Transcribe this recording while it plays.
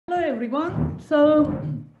everyone. So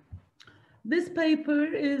this paper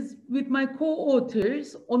is with my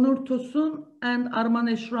co-authors, Onur Tosun and Arman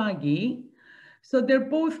Eshraghi. So they're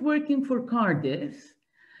both working for Cardiff.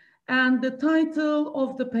 And the title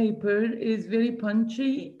of the paper is very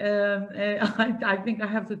punchy. I think I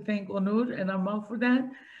have to thank Onur and Arman for that.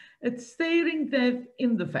 It's Staring Death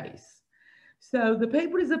in the Face. So the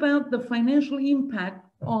paper is about the financial impact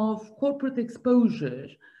of corporate exposure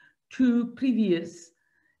to previous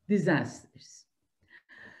disasters.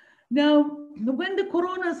 Now, when the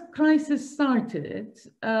corona crisis started,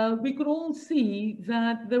 we could all see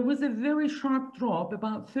that there was a very sharp drop,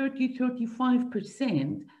 about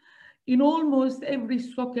 35% in almost every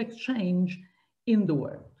stock exchange in the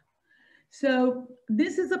world. So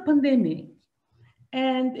this is a pandemic,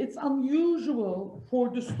 and it's unusual for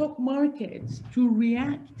the stock markets to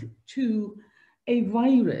react to a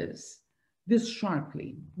virus this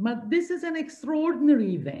sharply. But this is an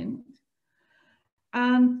extraordinary event,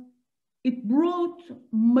 and it brought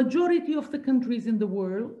majority of the countries in the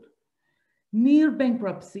world near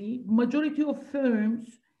bankruptcy, majority of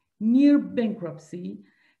firms near bankruptcy,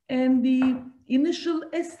 and the initial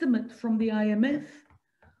estimate from the IMF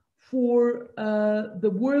for the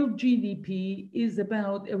world GDP is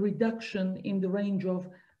about a reduction in the range of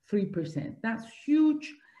 3%. That's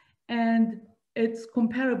huge, and it's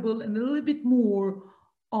comparable and a little bit more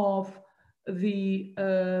of the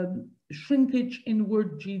shrinkage in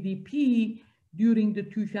world GDP during the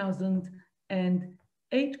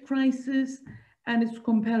 2008 crisis, and it's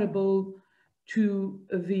comparable to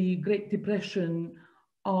the Great Depression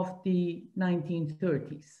of the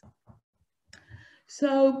 1930s.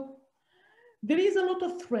 So there is a lot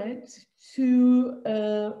of threat to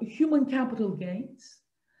human capital gains.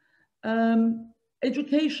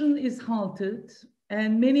 Education is halted,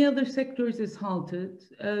 and many other sectors is halted.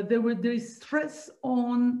 There is stress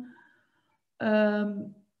on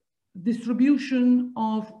distribution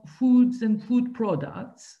of foods and food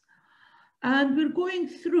products. And we're going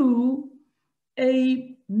through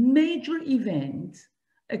a major event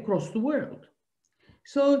across the world.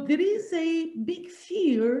 So there is a big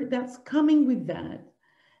fear that's coming with that.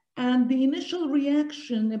 And the initial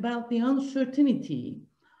reaction about the uncertainty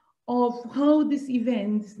of how this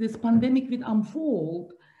event, this pandemic will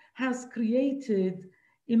unfold, has created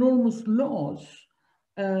enormous loss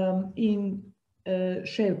in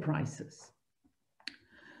share prices.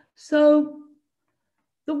 So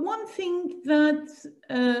the one thing that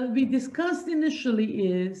we discussed initially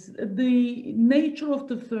is the nature of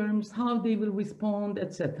the firms, how they will respond,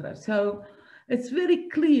 etc. So it's very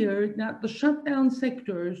clear that the shutdown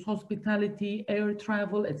sectors, hospitality, air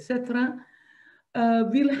travel, etc.,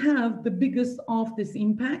 will have the biggest of this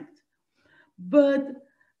impact. But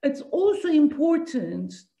it's also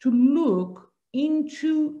important to look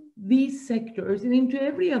into these sectors and into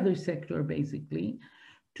every other sector, basically,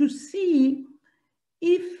 to see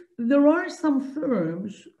if there are some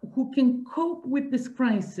firms who can cope with this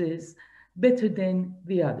crisis better than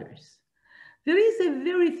the others. There is a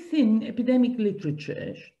very thin epidemic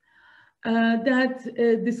literature that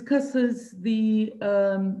discusses the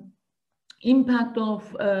impact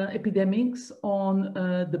of epidemics on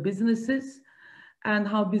the businesses and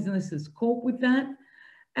how businesses cope with that.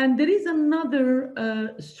 And there is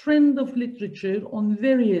another strand of literature on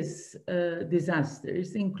various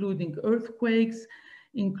disasters, including earthquakes,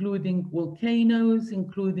 including volcanoes,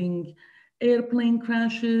 including airplane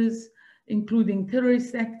crashes, including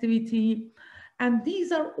terrorist activity. And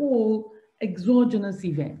these are all exogenous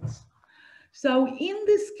events. So in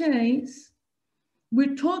this case,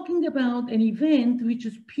 we're talking about an event which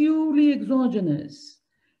is purely exogenous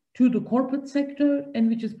to the corporate sector and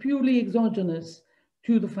which is purely exogenous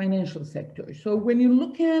to the financial sector. So when you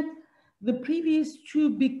look at the previous two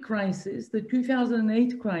big crises, the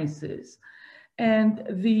 2008 crisis and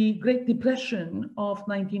the Great Depression of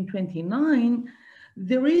 1929,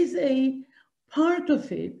 there is a part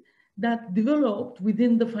of it that developed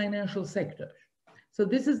within the financial sector. So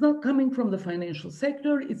this is not coming from the financial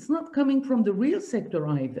sector. It's not coming from the real sector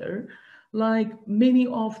either, like many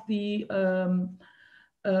of the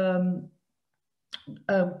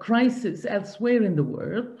crises elsewhere in the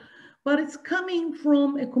world, but it's coming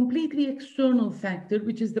from a completely external factor,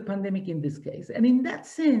 which is the pandemic in this case. And in that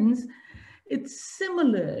sense, it's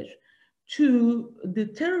similar to the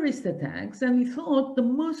terrorist attacks. And we thought the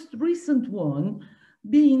most recent one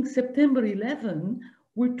being September 11,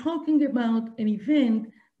 we're talking about an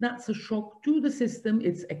event that's a shock to the system,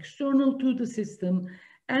 it's external to the system,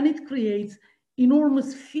 and it creates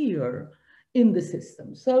enormous fear in the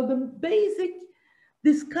system. So the basic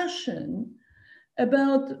discussion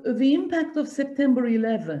about the impact of September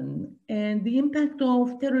 11 and the impact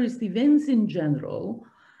of terrorist events in general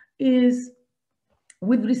is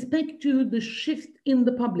with respect to the shift in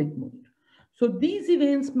the public mood. So these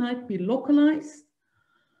events might be localized.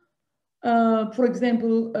 For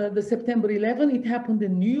example, the September 11, it happened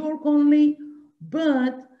in New York only,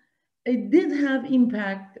 but it did have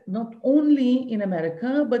impact not only in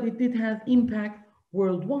America, but it did have impact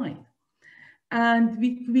worldwide. And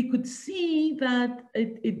we could see that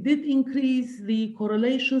it did increase the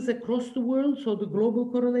correlations across the world. So the global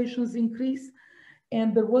correlations increased,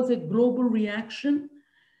 and there was a global reaction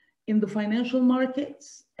in the financial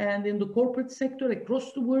markets and in the corporate sector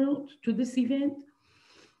across the world to this event.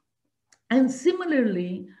 And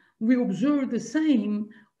similarly, we observed the same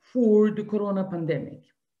for the corona pandemic.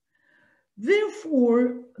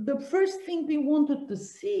 Therefore, the first thing we wanted to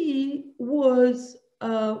see was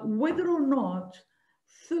whether or not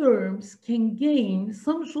firms can gain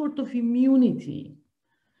some sort of immunity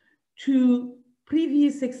to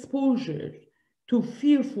previous exposure to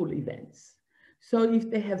fearful events. So if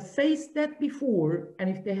they have faced that before, and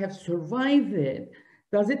if they have survived it,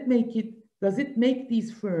 does it make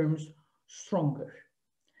these firms stronger?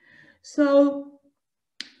 So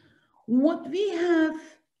what we have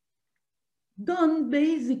done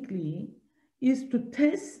basically is to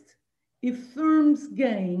test if firms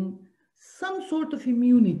gain some sort of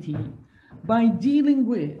immunity by dealing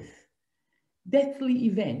with deathly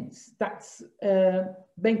events, that's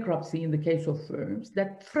bankruptcy in the case of firms,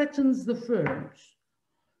 that threatens the firms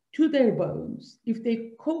to their bones. If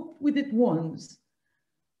they cope with it once,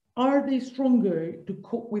 are they stronger to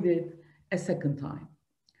cope with it a second time?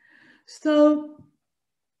 So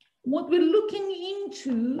what we're looking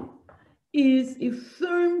into is if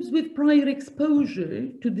firms with prior exposure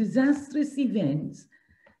to disastrous events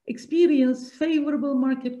experience favorable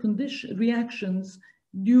market reactions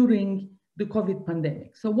during the COVID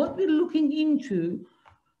pandemic. So what we're looking into,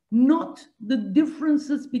 not the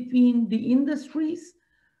differences between the industries,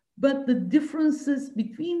 but the differences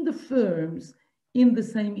between the firms in the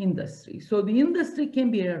same industry. So the industry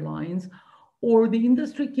can be airlines, or the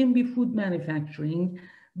industry can be food manufacturing,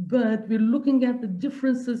 but we're looking at the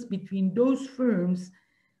differences between those firms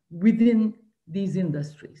within these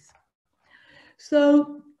industries.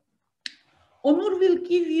 So Onur will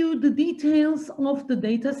give you the details of the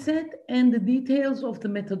data set and the details of the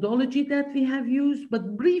methodology that we have used,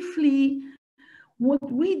 but briefly,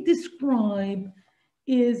 what we describe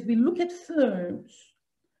is we look at firms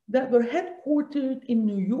that were headquartered in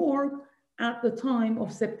New York at the time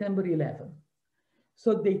of September 11.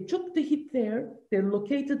 So they took the hit there, they're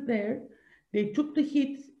located there, they took the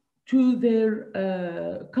hit to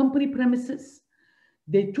their company premises,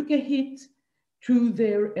 they took a hit to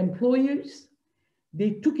their employers,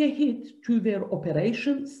 they took a hit to their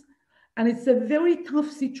operations, and it's a very tough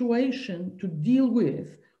situation to deal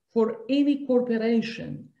with for any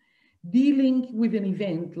corporation dealing with an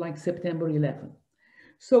event like September 11.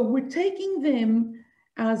 So we're taking them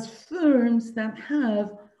as firms that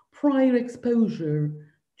have prior exposure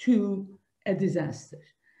to a disaster.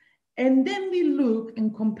 And then we look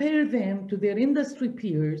and compare them to their industry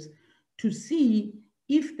peers to see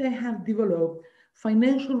if they have developed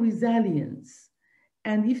financial resilience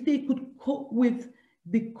and if they could cope with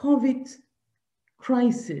the COVID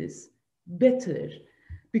crisis better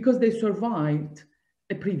because they survived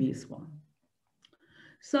a previous one.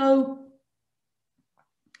 So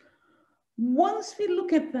once we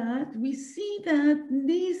look at that, we see that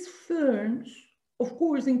these firms, of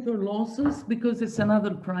course, incur losses because it's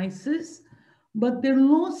another crisis, but their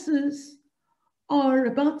losses are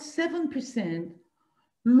about 7%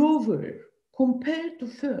 lower compared to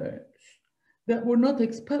firms that were not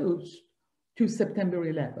exposed to September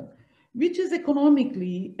 11, which is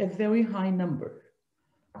economically a very high number.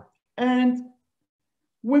 And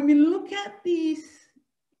when we look at these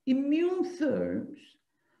immune firms,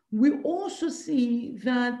 we also see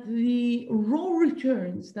that the raw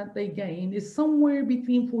returns that they gain is somewhere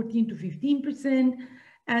between 14 to 15%.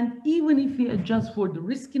 And even if we adjust for the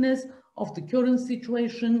riskiness of the current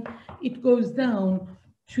situation, it goes down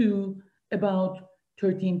to about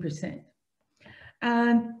 13%.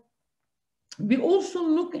 And we also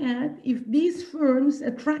look at if these firms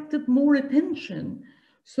attracted more attention.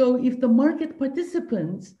 So if the market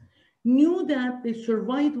participants knew that they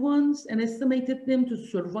survived once and estimated them to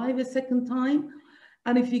survive a second time,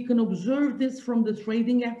 and if you can observe this from the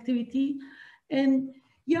trading activity, and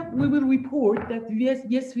yeah, we will report that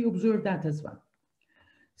yes, we observed that as well.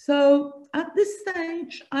 So at this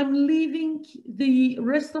stage, I'm leaving the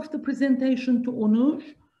rest of the presentation to Onur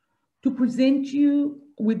to present you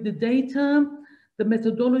with the data the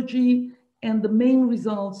methodology and the main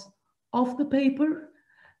results of the paper.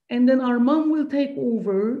 And then Arman will take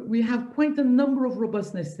over. We have quite a number of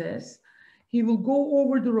robustness tests. He will go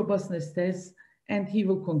over the robustness tests and he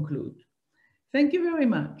will conclude. Thank you very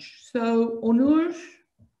much. So Onur,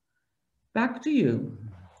 back to you.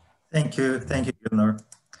 Thank you, Gulnur.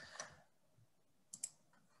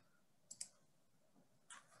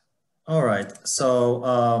 All right, so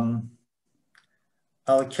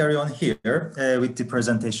I'll carry on here with the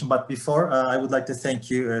presentation, but before I would like to thank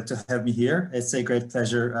you to have me here. It's a great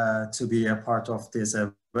pleasure to be a part of this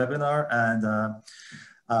webinar, and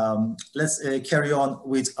let's carry on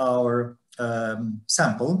with our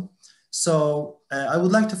sample. So I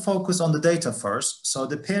would like to focus on the data first. So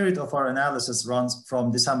the period of our analysis runs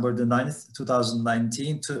from December the 9th,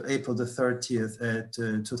 2019 to April the 30th,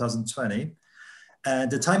 2020.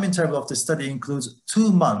 And the time interval of the study includes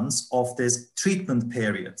 2 months of this treatment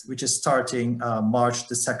period, which is starting March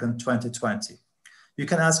the 2nd, 2020. You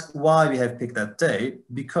can ask why we have picked that day,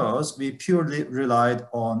 because we purely relied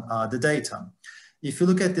on the data. If you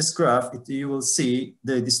look at this graph, you will see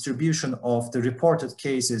the distribution of the reported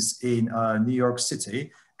cases in New York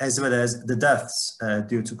City, as well as the deaths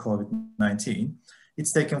due to COVID-19.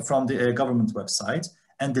 It's taken from the government website.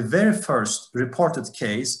 And the very first reported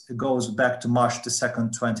case goes back to March the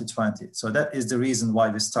 2nd, 2020. So that is the reason why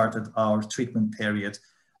we started our treatment period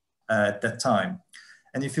at that time.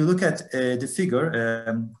 And if you look at the figure,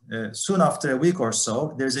 soon after a week or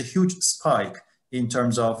so, there's a huge spike in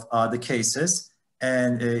terms of the cases,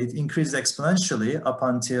 and it increases exponentially up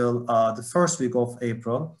until the first week of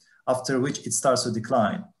April, after which it starts to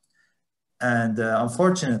decline. And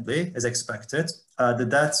unfortunately, as expected, the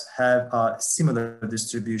deaths have a similar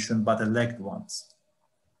distribution, but a lagged ones.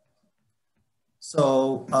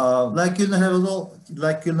 So like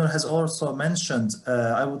Gulnur has also mentioned,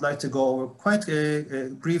 I would like to go over quite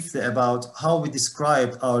briefly about how we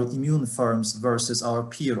described our immune firms versus our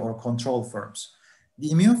peer or control firms. The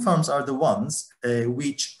immune firms are the ones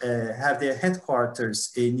which have their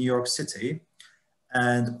headquarters in New York City,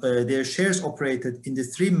 and their shares operated in the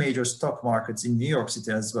 3 major stock markets in New York City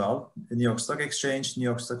as well: the New York Stock Exchange, New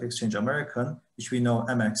York Stock Exchange American, which we know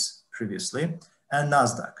MX previously, and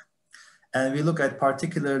NASDAQ. And we look at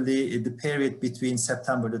particularly the period between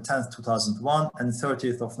September the 10th, 2001 and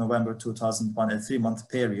 30th of November 2001, a 3-month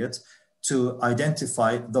period, to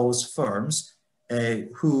identify those firms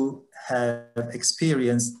who have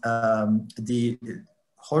experienced the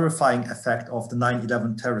horrifying effect of the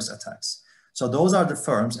 9/11 terrorist attacks. So those are the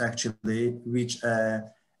firms actually which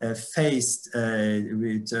faced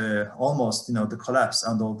with almost the collapse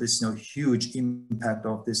and all this huge impact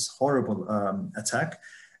of this horrible attack,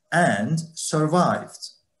 and survived.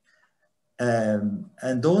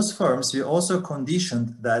 And those firms, we also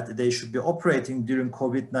conditioned that they should be operating during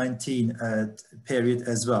COVID-19 period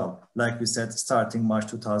as well, like we said, starting March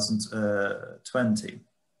 2020.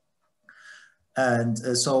 And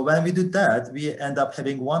so when we did that, we end up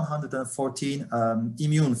having 114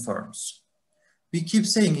 immune firms. We keep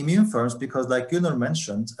saying immune firms because, like Gulnur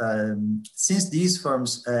mentioned, since these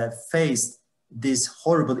firms faced this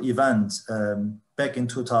horrible event back in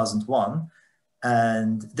 2001,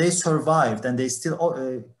 and they survived and they still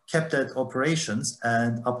kept at operations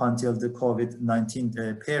and up until the COVID-19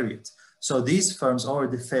 period. So these firms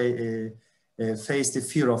already faced the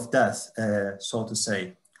fear of death, so to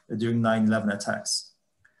say, during 9/11 attacks.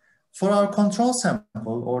 For our control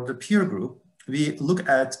sample or the peer group, we look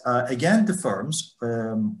at, again, the firms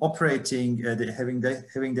operating,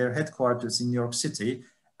 having their headquarters in New York City,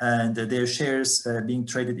 and their shares being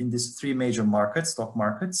traded in these 3 major markets, stock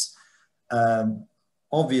markets,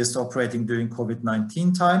 obviously operating during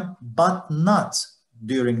COVID-19 time, but not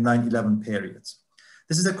during 9/11 period.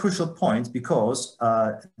 This is a crucial point because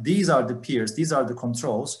these are the peers, these are the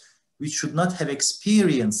controls which should not have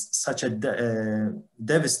experienced such a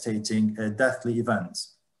devastating, deathly event.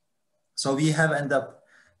 So we have ended up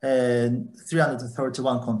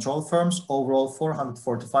 331 control firms, overall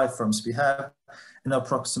 445 firms we have, and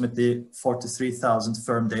approximately 43,000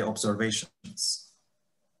 firm day observations.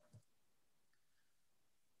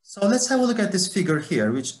 So let's have a look at this figure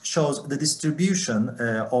here, which shows the distribution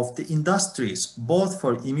of the industries, both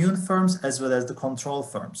for immune firms as well as the control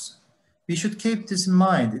firms. We should keep this in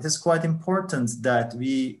mind. It is quite important that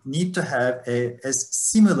we need to have as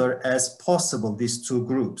similar as possible these 2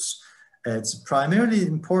 groups. It's primarily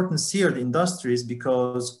important here, the industries,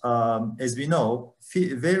 because as we know,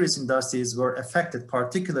 various industries were affected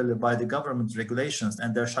particularly by the government regulations,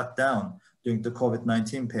 and they're shut down during the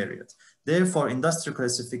COVID-19 period. Therefore, industry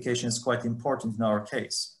classification is quite important in our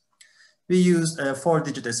case. We use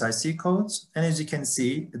 4-digit SIC codes, and as you can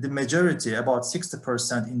see, the majority, about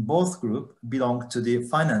 60% in both groups, belong to the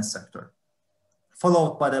finance sector,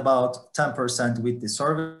 followed by about 10% with the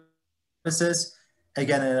services,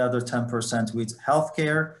 again another 10% with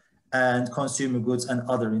healthcare and consumer goods and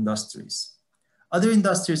other industries. Other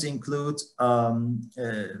industries include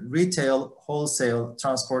retail, wholesale,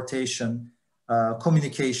 transportation,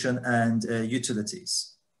 communication, and utilities.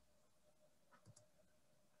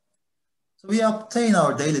 So we obtain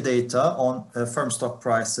our daily data on firm stock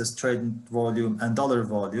prices, trading volume, and dollar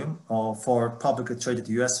volume for publicly traded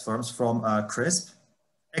US firms from CRSP.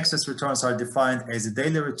 Excess returns are defined as the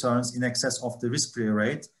daily returns in excess of the risk-free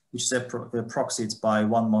rate, which is approximated by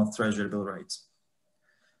 1-month Treasury bill rate.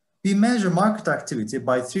 We measure market activity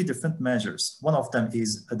by 3 different measures. One of them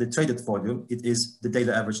is the traded volume. It is the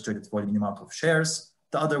daily average traded volume in amount of shares.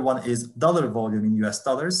 The other one is dollar volume in US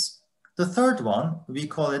dollars. The third one, we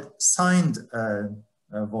call it signed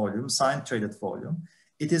volume, signed traded volume.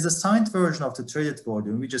 It is a signed version of the traded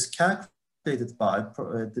volume, which is calculated by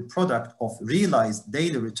the product of realized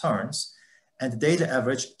daily returns and daily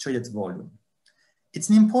average traded volume. It's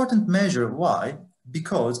an important measure. Why?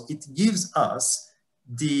 Because it gives us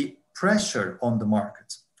the pressure on the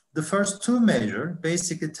market. The first 2 measures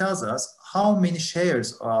basically tells us how many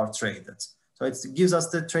shares are traded. So it gives us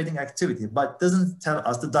the trading activity, but doesn't tell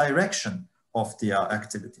us the direction of the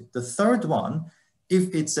activity. The third one,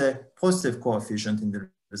 if it's a positive coefficient in the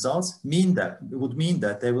results, would mean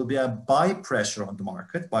that there will be a buy pressure on the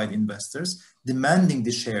market by the investors demanding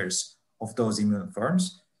the shares of those immune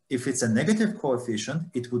firms. If it's a negative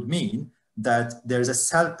coefficient, it would mean that there's a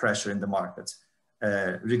sell pressure in the market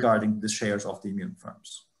regarding the shares of the immune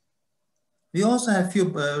firms. We also have a few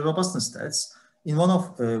robustness tests, in one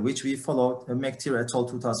of which we followed a McTeer et al.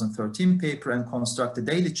 2013 paper and construct a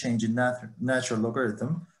daily change in natural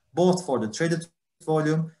logarithm, both for the traded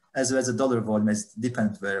volume as well as the dollar volume as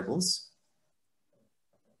dependent variables.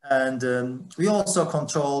 And we also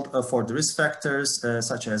controlled for the risk factors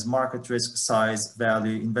such as market risk, size,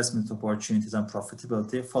 value, investment opportunities, and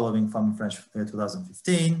profitability, following from French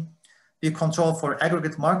 2015. We control for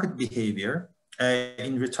aggregate market behavior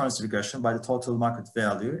in returns regression by the total market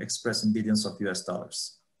value expressed in billions of US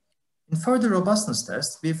dollars. In further robustness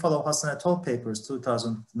tests, we follow Hassan et al. Papers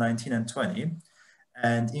 2019 and 20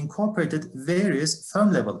 and incorporated various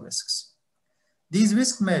firm level risks. These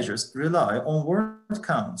risk measures rely on word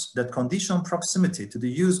counts that condition proximity to the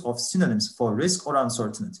use of synonyms for risk or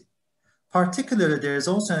uncertainty. Particularly, there is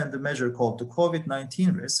also a measure called the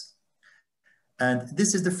COVID-19 risk, and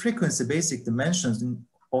this is the frequency basic dimensions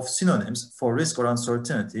of synonyms for risk or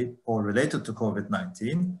uncertainty or related to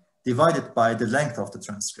COVID-19 divided by the length of the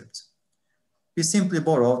transcript. We simply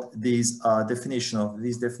borrowed these definition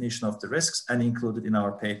of the risks and included in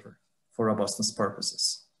our paper for robustness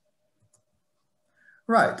purposes.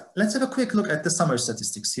 Right, let's have a quick look at the summary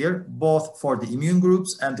statistics here, both for the immune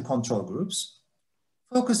groups and the control groups.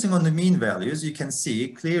 Focusing on the mean values, you can see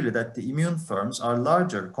clearly that the immune firms are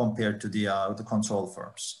larger compared to the control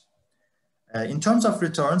firms. In terms of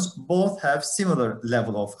returns, both have similar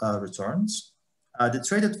level of returns. The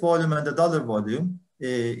traded volume and the dollar volume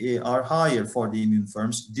are higher for the immune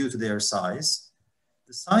firms due to their size.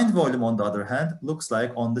 The signed volume, on the other hand, looks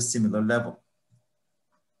like on the similar level.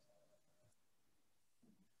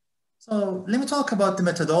 So let me talk about the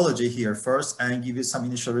methodology here first and give you some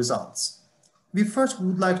initial results. We first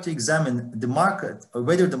would like to examine the market, or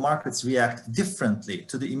whether the markets react differently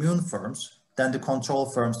to the immune firms than the control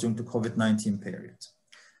firms during the COVID-19 period.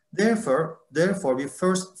 Therefore, we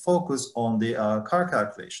first focus on the CAR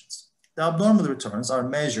calculations. The abnormal returns are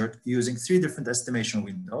measured using 3 different estimation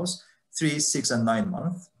windows, 3, 6, and 9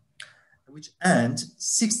 months, which end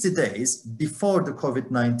 60 days before the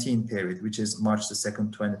COVID-19 period, which is March the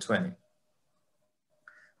 2nd, 2020.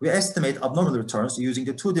 We estimate abnormal returns using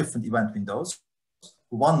the 2 different event windows,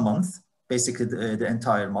 1 month, basically the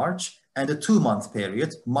entire March, and a 2-month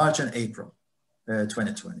period, March and April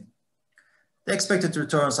 2020. The expected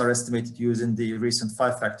returns are estimated using the recent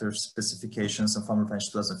 5-factor specifications of Farmer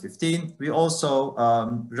French 2015. We also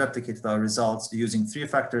replicated our results using 3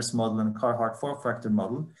 factors model and Carhart 4-factor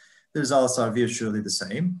model. The results are virtually the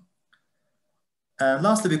same. And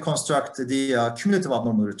lastly, we construct the cumulative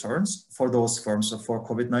abnormal returns for those firms for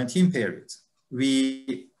COVID-19 period.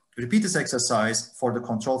 We repeat this exercise for the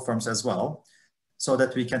control firms as well, so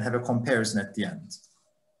that we can have a comparison at the end.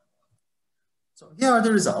 So here are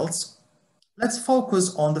the results. Let's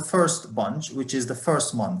focus on the first bunch, which is the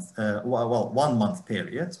first month, 1 month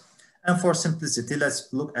period. And for simplicity,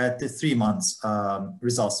 let's look at the 3 months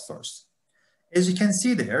results first. As you can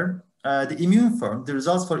see there, the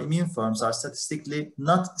results for immune firms are statistically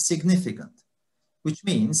not significant, which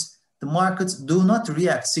means the markets do not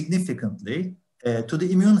react significantly to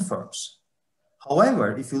the immune firms.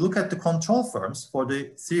 However, if you look at the control firms for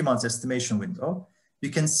the 3 months estimation window, you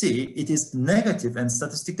can see it is negative and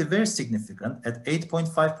statistically very significant at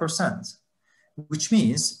 8.5%, which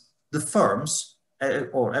means the firms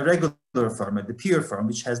or a regular firm, the peer firm,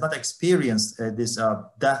 which has not experienced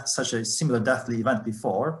such a similar deathly event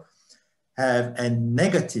before, have a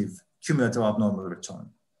negative cumulative abnormal return.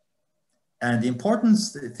 And the important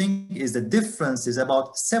thing is the difference is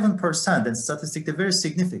about 7% and statistically very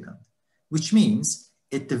significant, which means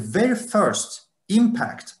at the very first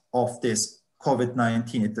impact of this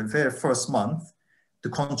COVID-19, at the very first month, the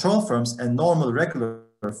control firms and normal regular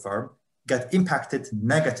firm get impacted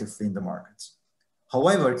negatively in the market.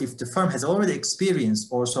 However, if the firm has already experienced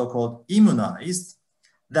or so-called immunized,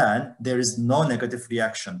 then there is no negative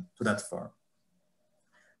reaction to that firm.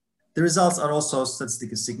 The results are also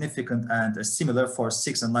statistically significant and similar for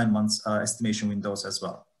 6 and 9 months estimation windows as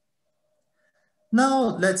well.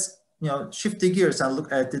 Now let's shift the gears and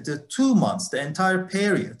look at the 2 months, the entire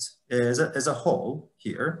period as a whole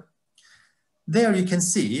here. There you can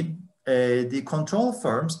see the control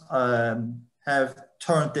firms have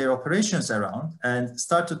turned their operations around and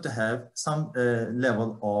started to have some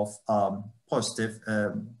level of positive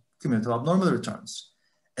cumulative abnormal returns.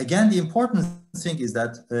 Again, the important thing is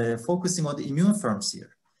that focusing on the immune firms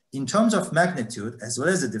here, in terms of magnitude, as well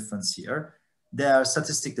as the difference here, they are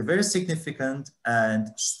statistically very significant and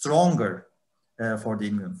stronger for the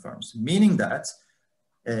immune firms, meaning that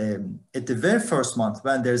at the very first month,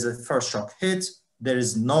 when there's a first shock hit, there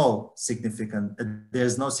is no significant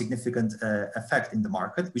effect in the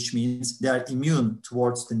market, which means they are immune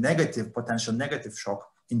towards the potential negative shock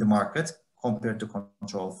in the market compared to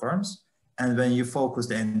control firms. And when you focus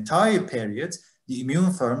the entire period, the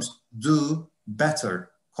immune firms do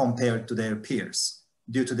better compared to their peers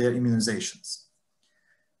due to their immunizations.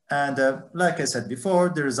 And like I said before,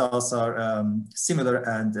 the results are similar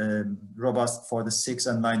and robust for the 6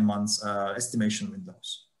 and 9 months estimation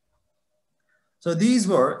windows. So these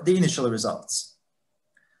were the initial results.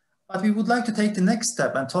 But we would like to take the next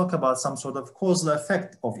step and talk about some sort of causal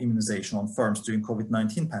effect of immunization on firms during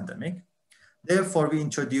COVID-19 pandemic. Therefore, we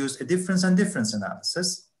introduced a difference and difference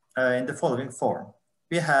analysis in the following form.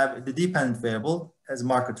 We have the dependent variable as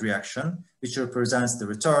market reaction, which represents the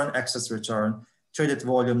return, excess return, traded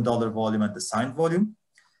volume, dollar volume, and the signed volume.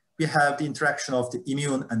 We have the interaction of the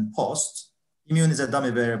immune and post. Immune is a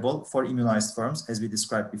dummy variable for immunized firms, as we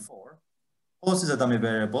described before. Post is a dummy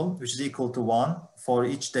variable, which is equal to 1 for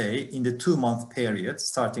each day in the 2-month period,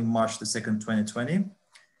 starting March the 2nd, 2020,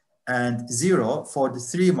 and 0 for the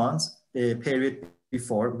 3 months period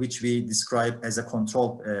before, which we describe as a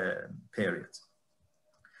control period.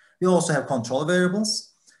 We also have control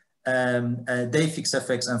variables, day fixed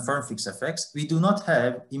effects and firm fixed effects. We do not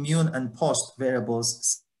have immune and post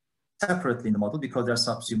variables separately in the model because they're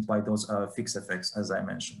subsumed by those fixed effects, as I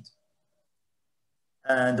mentioned.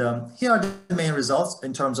 And here are the main results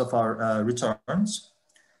in terms of our returns.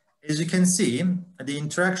 As you can see, the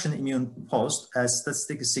interaction immune post has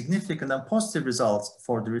statistically significant and positive results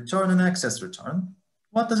for the return and excess return.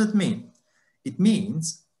 What does it mean? It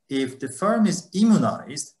means if the firm is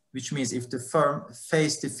immunized, which means if the firm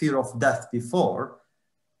faced the fear of death before,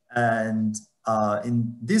 and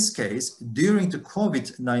in this case, during the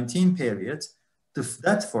COVID-19 period,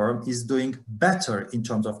 that firm is doing better in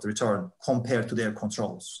terms of the return compared to their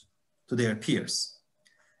controls, to their peers.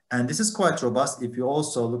 And this is quite robust if you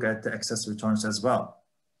also look at the excess returns as well.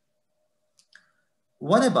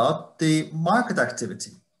 What about the market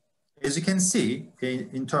activity? As you can see,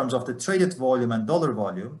 in terms of the traded volume and dollar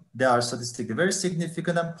volume, they are statistically very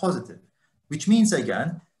significant and positive, which means,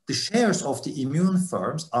 again, the shares of the immune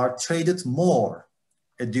firms are traded more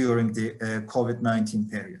during the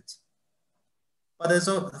COVID-19 period. But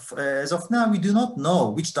as of now, we do not know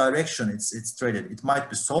which direction it's traded. It might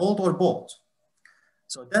be sold or bought.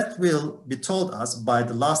 So that will be told us by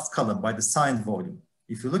the last column, by the signed volume.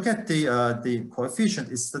 If you look at the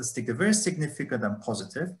coefficient, it's statistically very significant and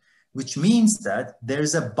positive, which means that there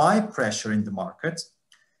is a buy pressure in the market,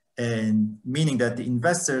 and meaning that the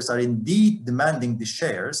investors are indeed demanding the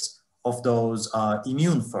shares of those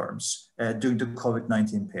immune firms during the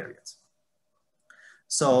COVID-19 period.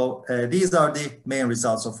 So these are the main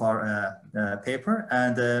results of our paper,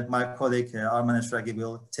 and my colleague Arman Eshraghi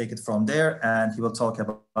will take it from there, and he will talk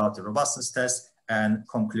about the robustness test and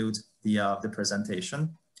conclude the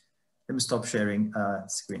presentation. Let me stop sharing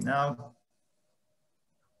screen now.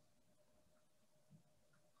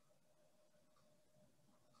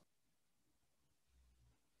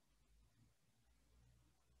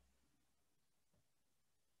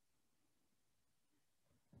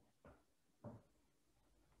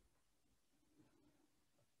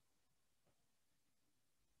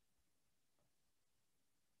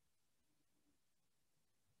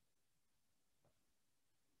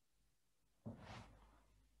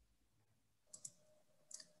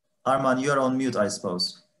 Arman, you're on mute, I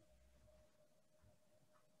suppose.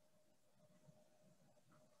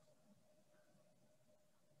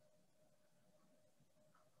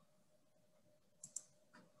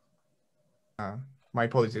 My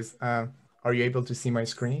apologies. Are you able to see my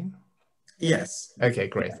screen? Yes. Okay,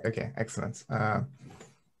 great. Okay, excellent.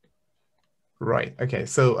 Right. Okay.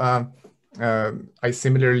 So I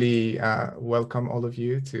similarly welcome all of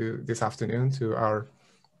you to this afternoon to our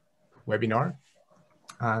webinar,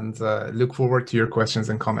 and look forward to your questions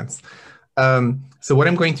and comments. So what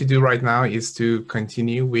I'm going to do right now is to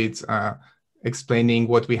continue with explaining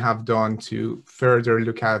what we have done to further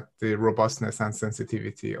look at the robustness and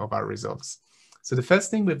sensitivity of our results. So the first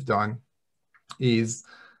thing we've done is,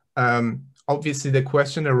 obviously the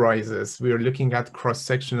question arises, we are looking at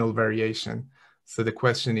cross-sectional variation. So the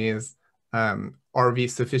question is, are we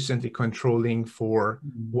sufficiently controlling for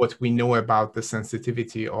what we know about the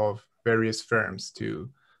sensitivity of various firms to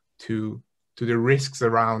the risks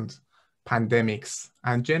around pandemics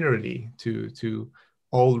and generally to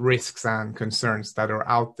all risks and concerns that are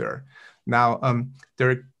out there. Now, there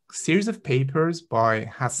are a series of papers by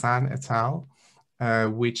Hassan et al.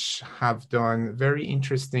 Which have done very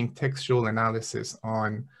interesting textual analysis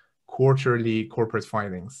on quarterly corporate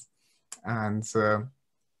filings. And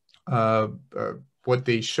what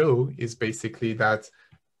they show is basically that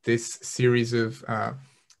this series of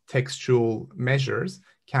textual measures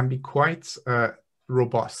can be quite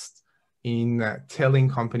robust in telling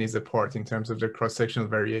companies apart in terms of their cross-sectional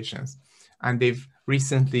variations. And they've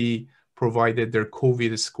recently provided their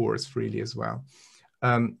COVID scores freely as well.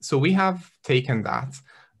 So we have taken that.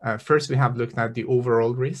 First, we have looked at the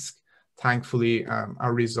overall risk. Thankfully,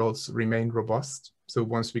 our results remain robust. So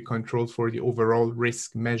once we controlled for the overall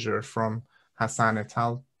risk measure from Hassan et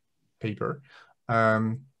al. Paper,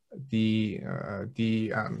 the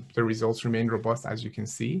results remain robust, as you can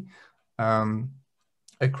see,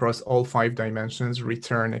 across all 5 dimensions: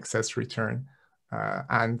 return, excess return,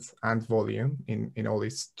 and volume in all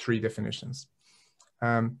these 3 definitions.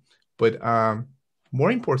 More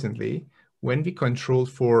importantly, when we control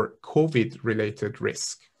for COVID-related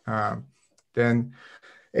risk, then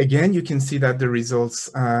again, you can see that the results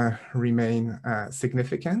remain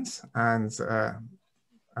significant and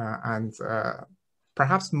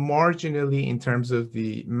perhaps marginally in terms of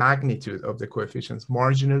the magnitude of the coefficients,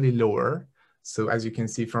 marginally lower. So as you can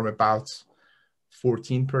see, from about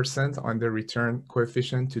 14% on the return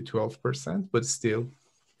coefficient to 12%, but still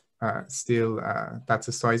that's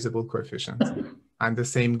a sizable coefficient. And the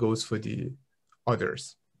same goes for the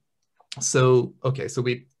others. So, okay, so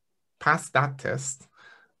we passed that test.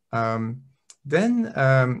 Then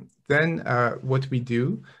what we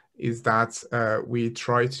do is that we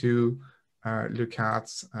try to look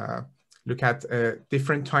at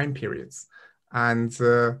different time periods. And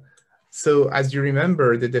so as you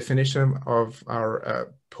remember, the definition of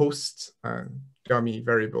our post dummy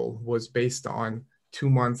variable was based on 2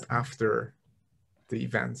 months after the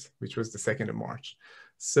event, which was the 2nd of March.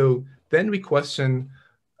 So then we question,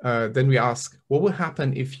 then we ask, what would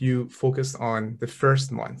happen if you focus on the first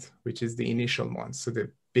month, which is the initial month, so the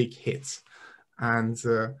big hit. And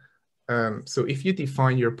so if you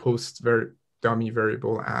define your post dummy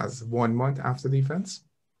variable as 1 month after the event,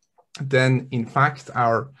 then in fact,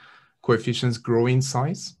 our coefficients grow in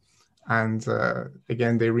size. And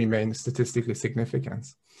again, they remain statistically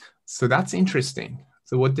significant. So that's interesting.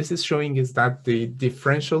 So what this is showing is that the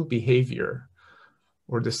differential behavior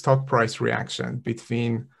or the stock price reaction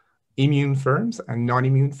between immune firms and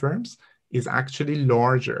non-immune firms is actually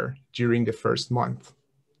larger during the first month,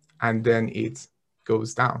 and then it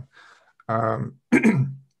goes down.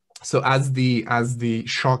 So as the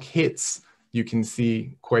shock hits, you can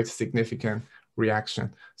see quite significant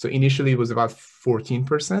reaction. So initially it was about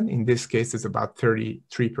 14%. In this case, it's about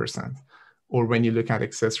 33%. Or when you look at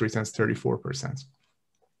excess returns, 34%.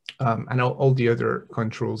 And all the other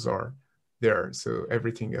controls are there. So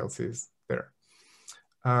everything else is there.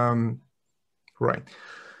 Right.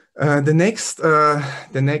 The next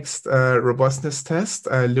robustness test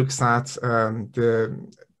looks at the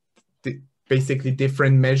basically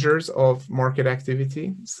different measures of market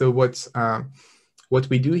activity. So what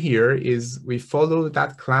we do here is we follow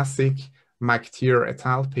that classic McTeer et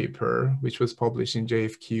al. Paper, which was published in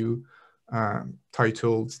JFQ,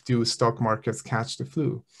 titled "Do Stock Markets Catch the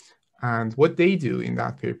Flu?" And what they do in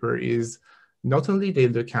that paper is not only they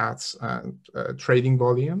look at trading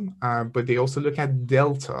volume, but they also look at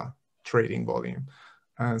delta trading volume.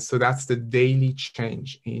 So that's the daily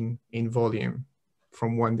change in volume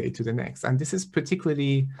from one day to the next. And this is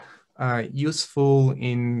particularly useful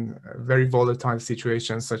in very volatile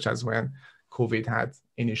situations, such as when COVID had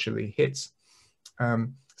initially hit.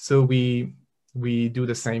 So we do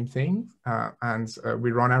the same thing, and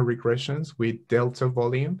we run our regressions with delta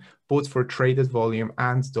volume, both for traded volume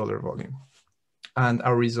and dollar volume. And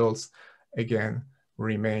our results, again,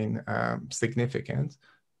 remain significant,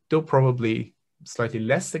 though probably slightly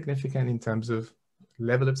less significant in terms of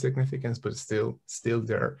level of significance, but still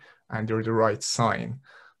there, and they're the right sign.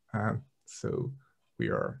 So we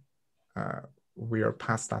are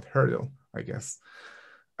past that hurdle, I guess.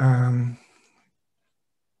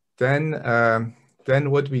 Then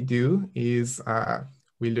what we do is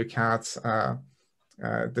we look at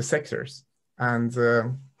the sectors, and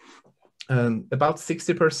about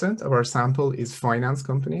 60% of our sample is finance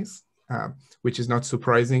companies, which is not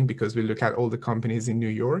surprising because we look at all the companies in New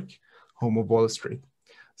York, home of Wall Street.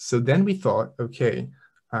 So then we thought, okay,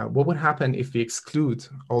 what would happen if we exclude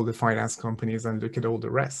all the finance companies and look at all the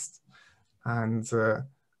rest? And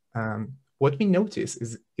what we notice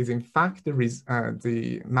is in fact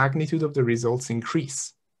the magnitude of the results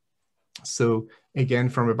increase. So again,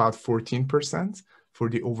 from about 14% for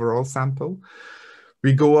the overall sample,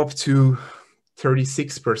 we go up to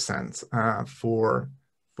 36% for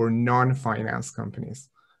non-finance companies.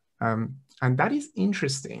 And that is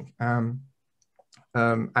interesting.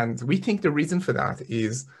 And we think the reason for that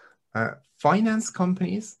is finance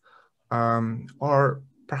companies are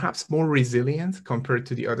perhaps more resilient compared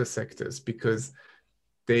to the other sectors because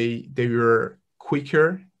they were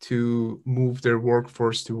quicker to move their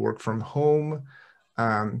workforce to work from home.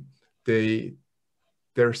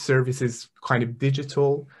 Their service is kind of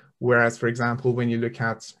digital, whereas, for example, when you look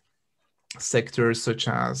at sectors such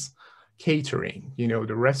as catering, you know,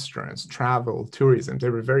 the restaurants, travel, tourism, they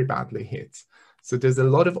were very badly hit. So there's a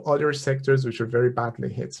lot of other sectors which are very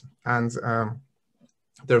badly hit. And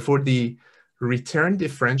therefore, the return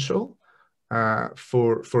differential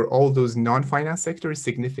for all those non-finance sectors is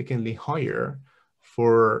significantly higher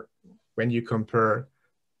for when you compare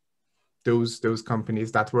those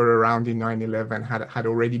companies that were around in 9/11 had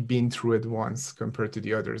already been through it once compared to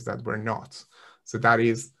the others that were not. So that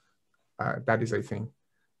is I think,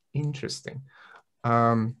 interesting.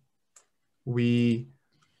 We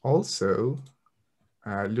also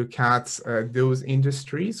look at those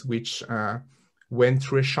industries which went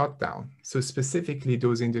through a shutdown. So specifically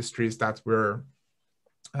those industries that were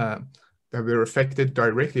affected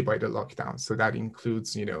directly by the lockdown. So that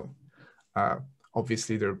includes, you know,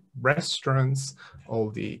 obviously the restaurants, all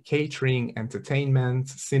the catering, entertainment,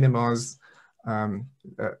 cinemas,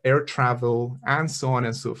 air travel, and so on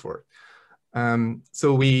and so forth.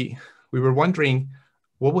 So we were wondering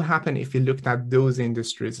what would happen if we looked at those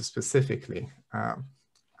industries specifically.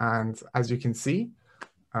 And as you can see,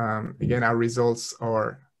 again, our results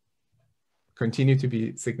continue to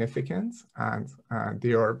be significant, and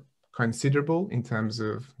they are considerable in terms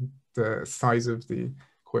of the size of the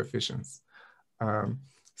coefficients.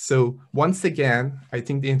 So once again, I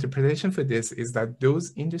think the interpretation for this is that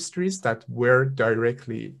those industries that were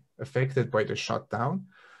directly affected by the shutdown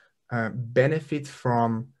benefit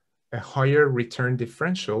from a higher return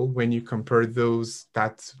differential when you compare those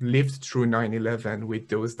that lived through 9/11 with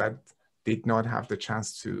those that did not have the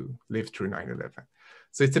chance to live through 9/11.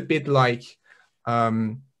 So it's a bit like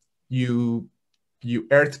you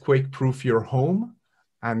earthquake-proof your home,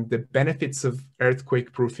 and the benefits of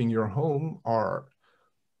earthquake-proofing your home are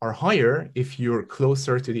higher if you're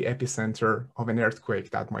closer to the epicenter of an earthquake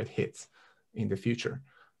that might hit in the future.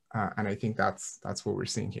 And I think that's what we're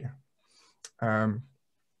seeing here.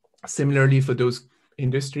 Similarly, for those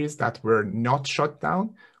industries that were not shut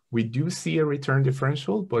down, we do see a return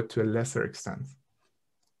differential, but to a lesser extent,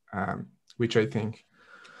 which I think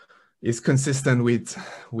is consistent with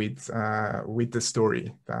the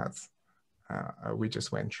story that we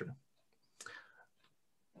just went through.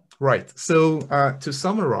 Right, so to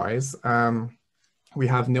summarize, we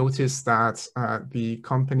have noticed that the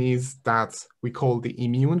companies that we call the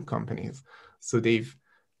immune companies, so they've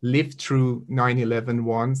lived through 9/11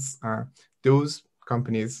 once, those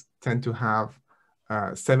companies tend to have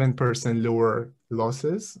 7% lower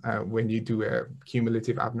losses when you do a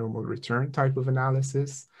cumulative abnormal return type of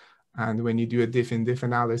analysis. And when you do a diff in diff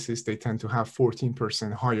analysis, they tend to have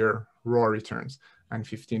 14% higher raw returns and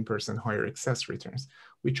 15% higher excess returns,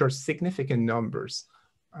 which are significant numbers.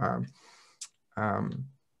 And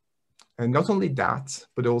not only that,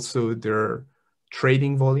 but also their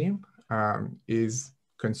trading volume is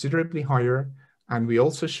considerably higher. And we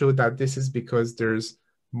also show that this is because there's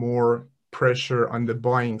more pressure on the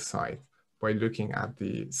buying side by looking at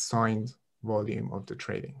the signed volume of the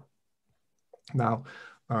trading. Now,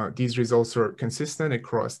 these results are consistent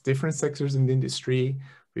across different sectors in the industry,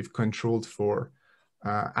 we've controlled for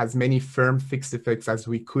as many firm fixed effects as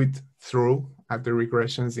we could throw at the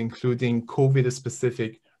regressions, including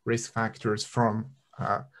COVID-specific risk factors from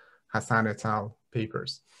Hassan et al.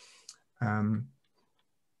 Papers.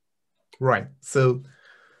 Right, so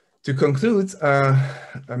to conclude,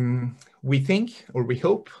 we think, or we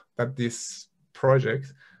hope, that this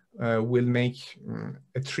project will make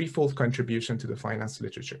a threefold contribution to the finance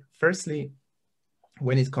literature. Firstly,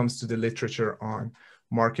 when it comes to the literature on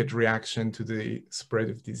market reaction to the spread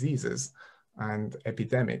of diseases and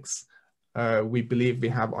epidemics, we believe we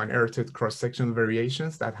have unearthed cross-sectional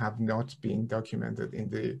variations that have not been documented in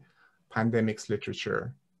the pandemics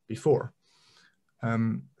literature before.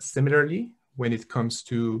 Similarly, when it comes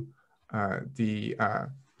to the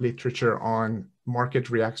literature on market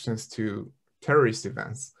reactions to terrorist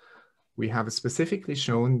events, we have specifically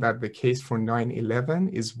shown that the case for 9/11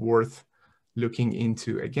 is worth looking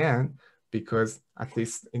into again, because at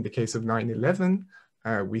least in the case of 9/11,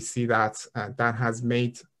 we see that that has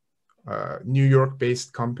made New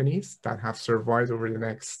York-based companies that have survived over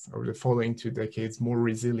the following 2 decades more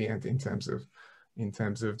resilient in terms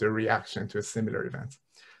of their reaction to a similar event.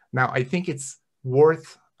 Now, I think it's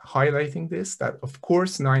worth highlighting this, that of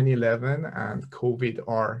course 9/11 and COVID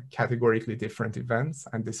are categorically different events,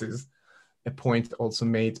 and this is a point also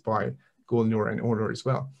made by Gulnur and Onur as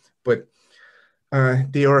well. But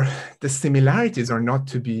the similarities are not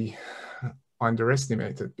to be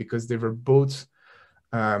underestimated, because they were both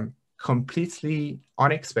completely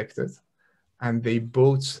unexpected, and they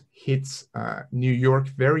both hit New York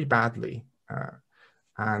very badly,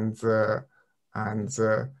 and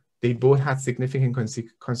they both had significant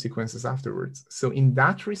consequences afterwards. So in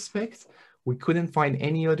that respect, we couldn't find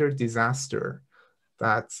any other disaster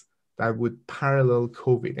that would parallel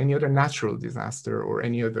COVID, any other natural disaster or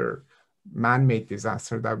any other man-made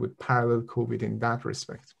disaster that would parallel COVID in that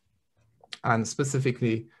respect. And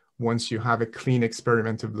specifically, once you have a clean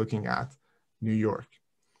experiment of looking at New York.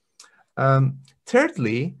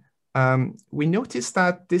 Thirdly, we noticed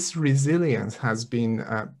that this resilience has been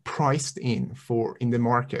priced in the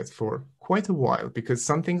market for quite a while, because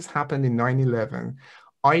some things happened in 9/11.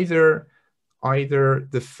 Either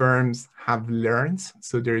the firms have learned,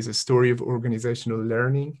 so there is a story of organizational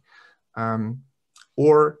learning,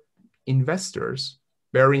 or investors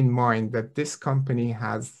bear in mind that this company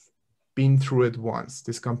has been through it once.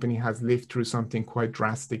 This company has lived through something quite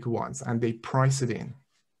drastic once, and they price it in.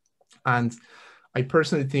 And I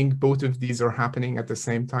personally think both of these are happening at the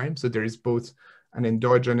same time. So there is both an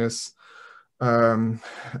endogenous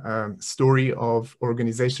story of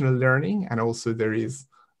organizational learning, and also there is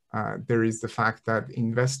the fact that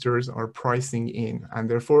investors are pricing in. And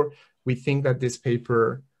therefore, we think that this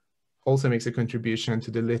paper also makes a contribution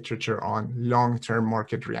to the literature on long-term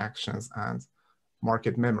market reactions and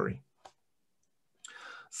market memory.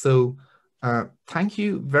 So thank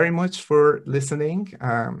you very much for listening.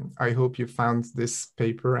 I hope you found this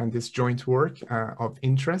paper and this joint work of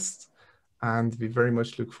interest, and we very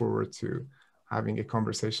much look forward to having a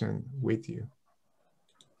conversation with you.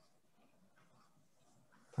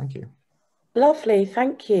 Thank you. Lovely,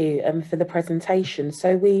 thank you for the presentation.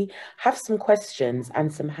 So we have some questions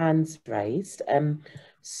and some hands raised.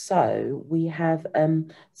 So we have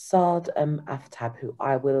Saad Aftab, who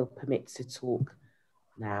I will permit to talk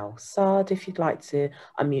now. Saad, if you'd like to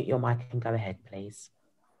unmute your mic and go ahead, please.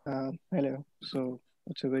 Hello. So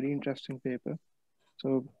it's a very interesting paper.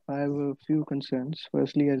 So I have a few concerns.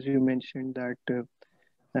 Firstly, as you mentioned that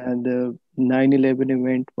the 9/11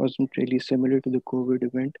 event wasn't really similar to the COVID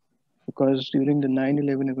event, because during the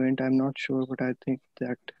 9/11 event, I'm not sure, but I think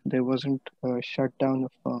that there wasn't a shutdown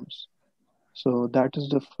of firms. So that is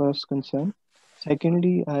the first concern.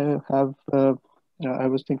 Secondly, I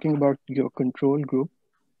was thinking about your control group,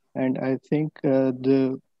 and I think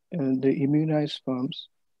the immunized firms,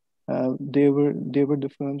 they were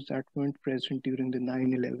the firms that weren't present during the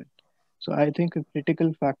 9/11. So I think a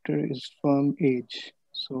critical factor is firm age.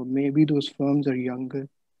 So maybe those firms are younger.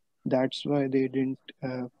 That's why they didn't.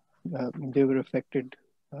 They were affected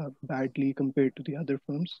badly compared to the other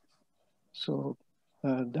firms. So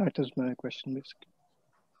that is my question, basically.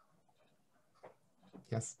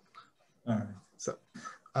 Yes. All right. So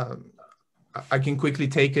I can quickly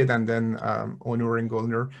take it, and then Onur and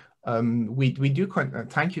Gulnur. We do,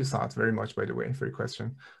 thank you, Saad, very much, by the way, for your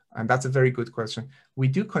question. And that's a very good question. We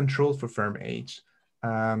do control for firm age.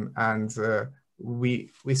 And we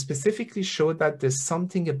specifically showed that there's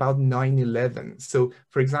something about 9/11. So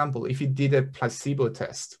for example, if you did a placebo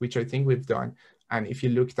test, which I think we've done, and if you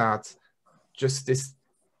looked at just this,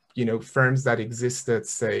 firms that existed,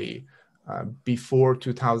 say, before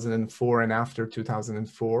 2004 and after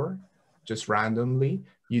 2004, just randomly,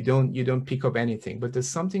 you don't pick up anything. But there's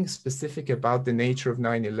something specific about the nature of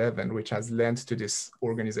 9/11 which has led to this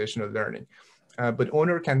organizational learning. But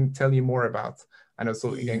Onur can tell you more about, and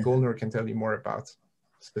also again, Gulnur can tell you more about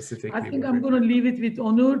specifically. I think I'm going to leave it with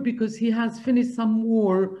Onur because he has finished some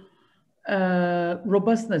more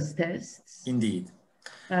robustness tests. Indeed.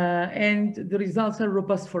 And the results are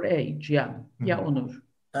robust for age. Yeah. Yeah, Onur.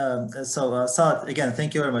 Saad, again,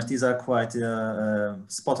 thank you very much. These are quite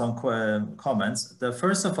spot on comments. The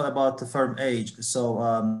first of all about the firm age. So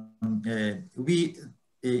we,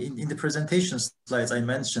 in the presentation slides I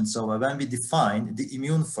mentioned, so when we defined the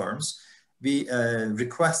immune firms, we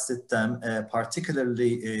requested them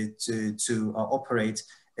particularly to operate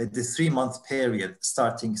the 3-month period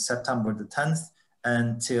starting September the 10th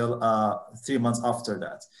until 3 months after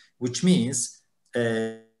that, which means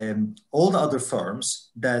all the other firms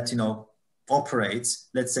that, operate,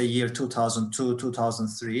 let's say year 2002,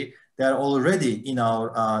 2003, they're already in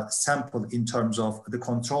our sample in terms of the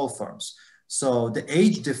control firms. So the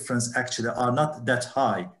age difference actually are not that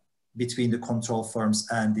high between the control firms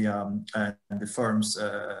and the firms,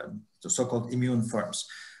 the so-called immune firms.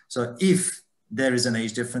 So if there is an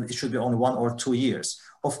age difference, it should be only 1 or 2 years.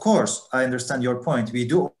 Of course, I understand your point. We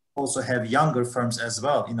do also have younger firms as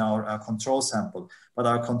well in our control sample, but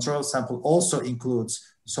our control sample also includes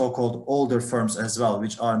so-called older firms as well,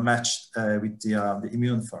 which are matched with the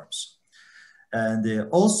immune firms. And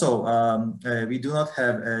also, we do not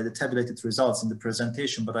have the tabulated results in the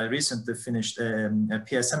presentation, but I recently finished a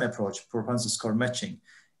PSM approach, propensity score matching,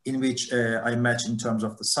 in which I match in terms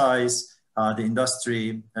of the size, the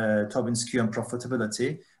industry, Tobin skew and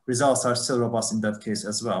profitability. Results are still robust in that case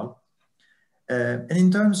as well. And in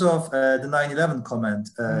terms of the 9/11 comment,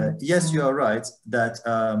 yes, you are right that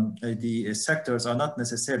the sectors are not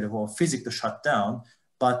necessarily physically shut down,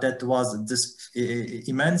 but that was this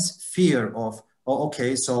immense fear of, oh,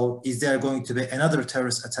 okay, so is there going to be another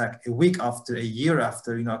terrorist attack a week after, a year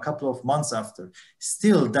after, a couple of months after?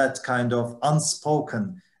 Still that kind of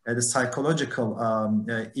unspoken, the psychological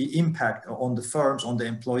impact on the firms, on the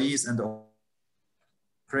employees and the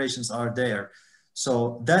operations are there.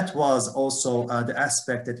 So that was also the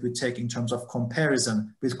aspect that we take in terms of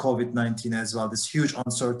comparison with COVID-19 as well, this huge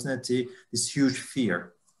uncertainty, this huge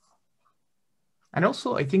fear. And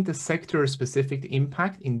also, I think the sector-specific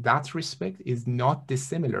impact in that respect is not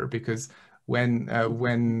dissimilar, because when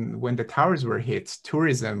the towers were hit,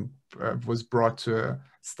 tourism was brought to a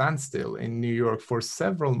standstill in New York for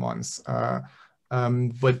several months.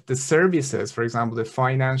 But the services, for example, the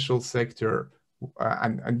financial sector,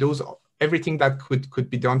 and those, everything that could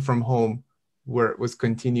be done from home was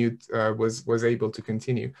able to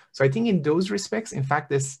continue. So I think in those respects, in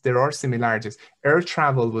fact, there are similarities. Air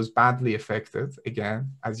travel was badly affected, again,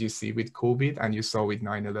 as you see with COVID and you saw with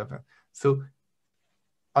 9/11. So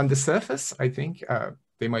on the surface, I think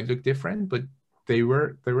they might look different, but they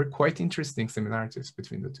were quite interesting similarities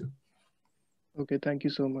between the two. Okay, thank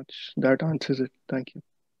you so much. That answers it. Thank you.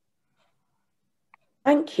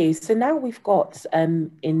 Thank you. So now we've got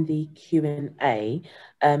in the Q&A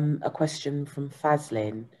a question from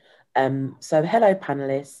Fazlin. So hello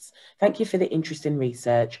panelists, thank you for the interesting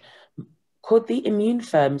research. Could the immune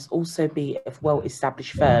firms also be of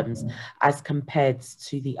well-established firms as compared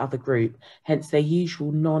to the other group? Hence their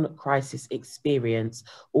usual non-crisis experience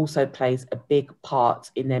also plays a big part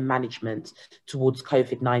in their management towards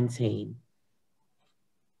COVID-19.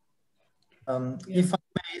 If I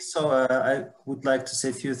may, so I would like to say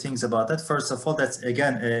a few things about that. First of all, that's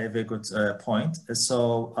again a very good point.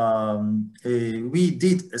 So we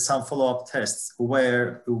did some follow-up tests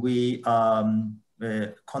where we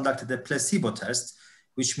conducted a placebo test,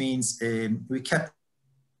 which means we kept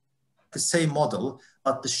the same model,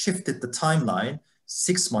 but shifted the timeline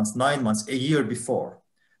 6 months, 9 months, a year before.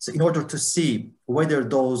 So in order to see whether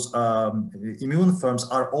those immune firms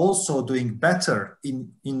are also doing better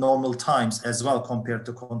in normal times as well compared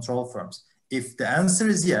to control firms. If the answer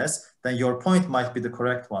is yes, then your point might be the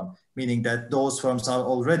correct one, meaning that those firms are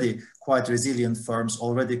already quite resilient firms,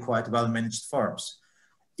 already quite well-managed firms.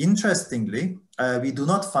 Interestingly, we do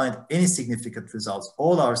not find any significant results.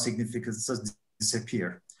 All our significances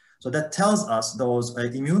disappear. So that tells us those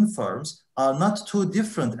immune firms are not too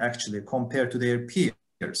different actually compared to their peers.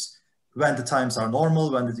 When the times are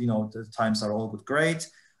normal, when the times are all good, great,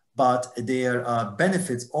 but their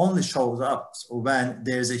benefits only shows up when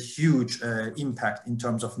there's a huge impact in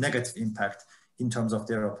terms of negative impact in terms of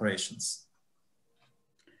their operations.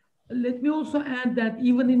 Let me also add that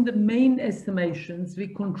even in the main estimations, we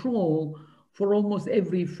control for almost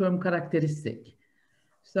every firm characteristic.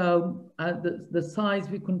 So the size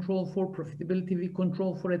we control for, profitability we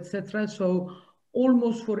control for, etc. So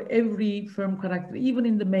almost for every firm character, even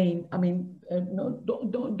in the main, I mean, no,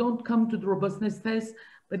 don't come to the robustness test,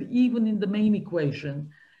 but even in the main equation,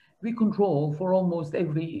 we control for almost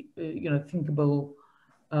every, thinkable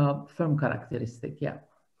firm characteristic, yeah.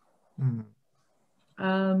 Mm.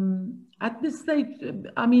 At this stage,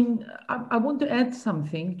 I mean, I want to add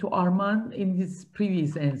something to Arman in his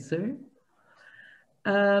previous answer.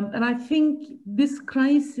 And I think this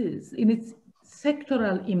crisis in its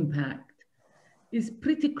sectoral impact is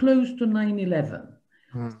pretty close to 9/11.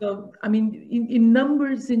 So, I mean, in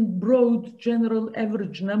numbers, in broad, general,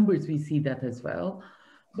 average numbers, we see that as well.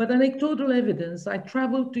 But anecdotal evidence, I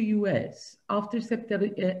traveled to US after September,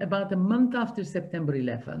 about a month after September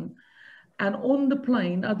 11. And on the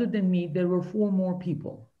plane, other than me, there were 4 more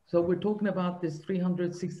people. So we're talking about this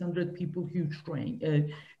 300, 600 people, huge train,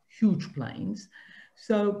 huge planes.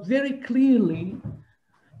 So very clearly,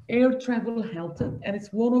 air travel halted, and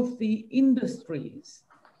it's one of the industries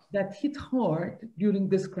that hit hard during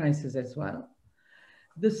this crisis as well.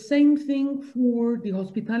 The same thing for the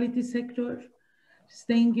hospitality sector,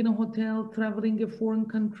 staying in a hotel, traveling a foreign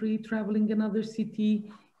country, traveling another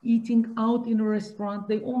city, eating out in a restaurant,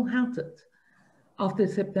 they all halted after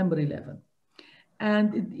September 11.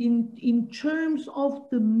 And in terms of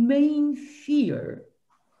the main fear,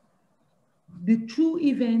 the 2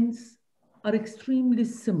 events are extremely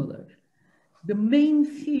similar. The main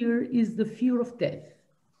fear is the fear of death.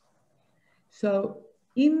 So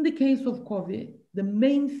in the case of COVID, the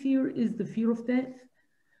main fear is the fear of death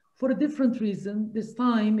for a different reason. This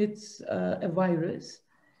time it's a virus.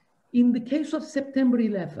 In the case of September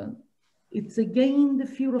 11, it's again the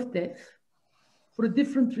fear of death for a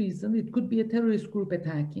different reason. It could be a terrorist group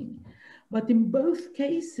attacking. But in both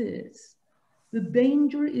cases, the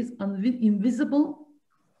danger is invisible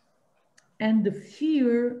and the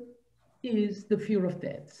fear is the fear of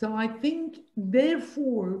death. So I think,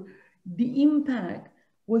 therefore, the impact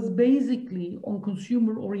was basically on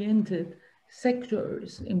consumer-oriented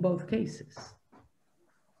sectors in both cases.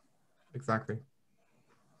 Exactly.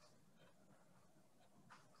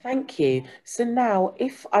 Thank you. So now,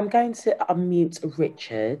 if I'm going to unmute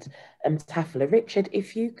Richard Taffler. Richard,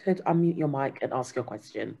 if you could unmute your mic and ask your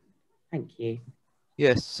question. Thank you.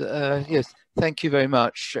 Yes, yes, thank you very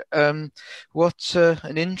much. What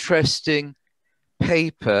an interesting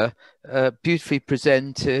paper, beautifully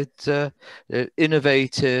presented,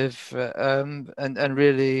 innovative, and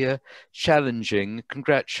really challenging.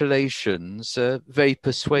 Congratulations, very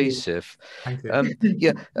persuasive. Thank you.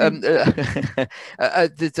 Yeah,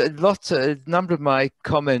 there's a number of my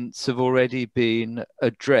comments have already been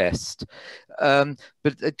addressed, but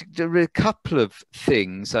there are a couple of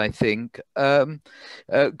things, I think.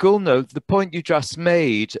 Gulnur, the point you just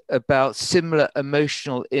made about similar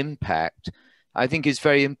emotional impact, I think is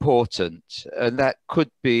very important, and that could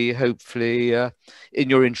be hopefully in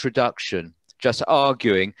your introduction, just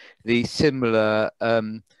arguing the similar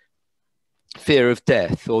fear of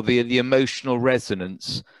death or the emotional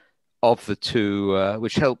resonance of the 2,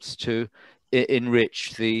 which helps to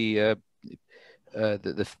enrich the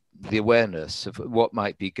awareness of what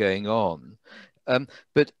might be going on.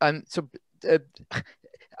 But I'm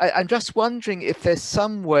just wondering if there's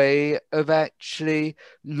some way of actually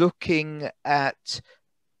looking at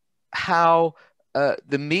how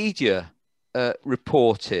the media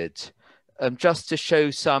reported, just to show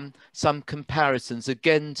some comparisons,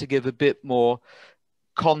 again, to give a bit more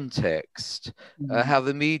context, how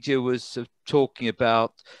the media was talking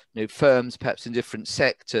about firms perhaps in different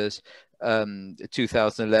sectors,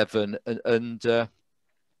 2011, and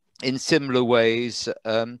in similar ways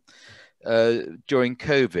during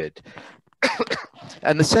COVID.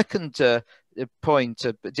 And the second point,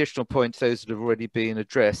 additional point, those that have already been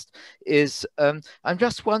addressed, is I'm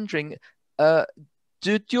just wondering,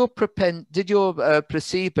 did your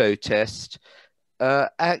placebo test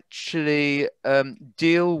actually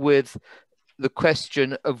deal with the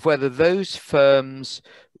question of whether those firms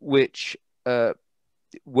which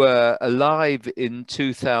were alive in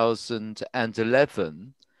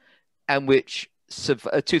 2011 and which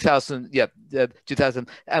 2000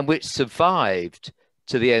 and which survived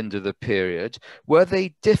to the end of the period, were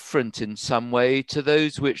they different in some way to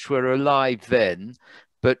those which were alive then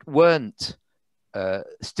but weren't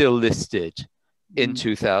still listed in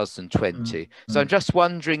 2020? So I'm just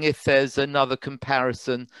wondering if there's another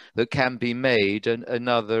comparison that can be made, and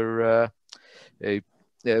another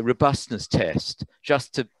robustness test,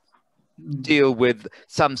 just to deal with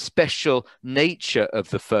some special nature of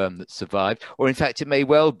the firm that survived, or in fact it may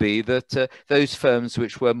well be that those firms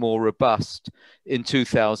which were more robust in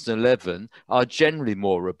 2011 are generally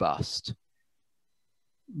more robust.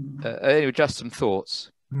 Anyway, just some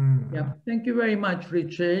thoughts. Yeah, thank you very much,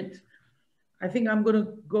 Richard. I think I'm going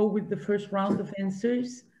to go with the first round of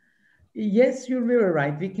answers. Yes, you're very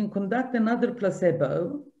right. We can conduct another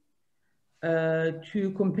placebo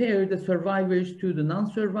to compare the survivors to the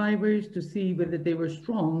non-survivors to see whether they were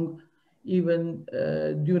strong even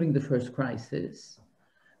during the first crisis.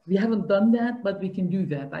 We haven't done that, but we can do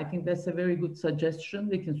that. I think that's a very good suggestion.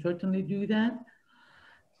 We can certainly do that.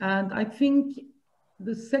 And I think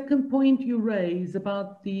the second point you raise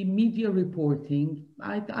about the media reporting,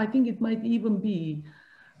 I think it might even be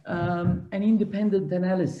an independent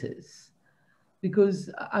analysis. Because,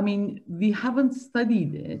 I mean, we haven't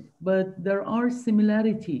studied it, but there are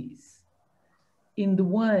similarities in the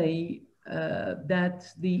way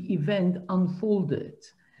that the event unfolded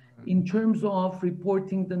in terms of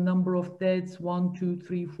reporting the number of deaths, 1, 2,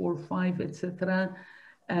 3, 4, 5, etc.,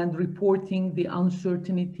 and reporting the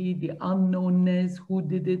uncertainty, the unknownness, who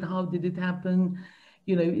did it, how did it happen,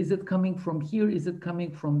 you know, is it coming from here, is it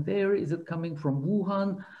coming from there, is it coming from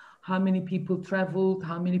Wuhan? How many people traveled,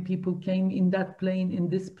 how many people came in that plane, in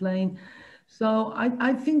this plane. So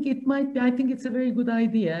I think it might be, I think it's a very good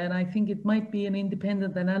idea, and I think it might be an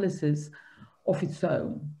independent analysis of its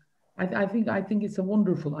own. I think it's a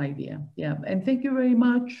wonderful idea, yeah. And thank you very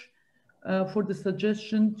much for the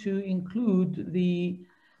suggestion to include the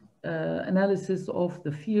analysis of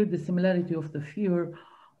the fear, the similarity of the fear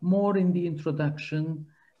more in the introduction.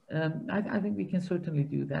 I think we can certainly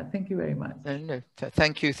do that. Thank you very much. No,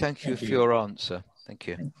 thank you for your answer. Thank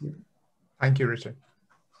you. Thank you. Thank you, Richard.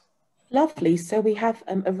 Lovely. So we have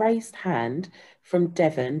a raised hand from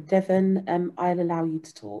Devon. Devon, I'll allow you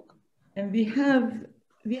to talk. And we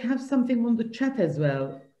have something on the chat as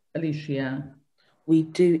well, Alicia. We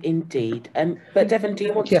do indeed. But Devon, do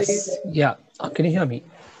you want to? Yes. Yeah. Can you hear me?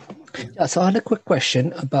 Yeah, so I had a quick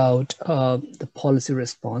question about the policy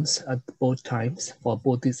response at both times for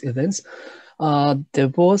both these events. There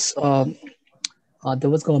was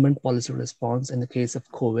government policy response in the case of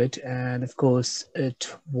COVID, and of course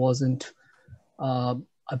it wasn't, I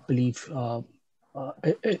believe,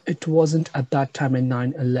 it wasn't at that time in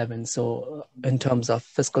 9/11. So in terms of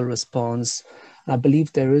fiscal response, I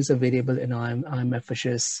believe there is a variable in IMF which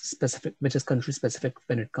is country specific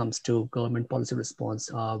when it comes to government policy response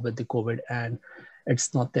with the COVID, and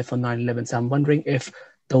it's not there for 9/11. So I'm wondering if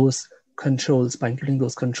those controls, by including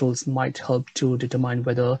those controls, might help to determine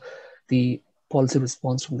whether the policy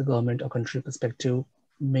response from the government or country perspective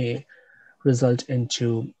may result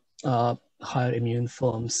into higher immune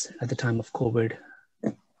firms at the time of COVID.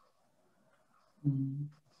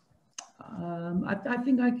 I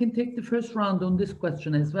think I can take the first round on this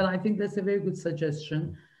question as well. I think that's a very good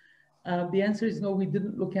suggestion. The answer is no, we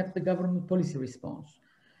didn't look at the government policy response.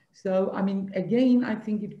 So, I mean, again, I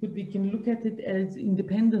think we can look at it as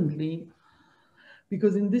independently,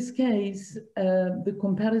 because in this case, the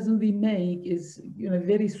comparison we make is,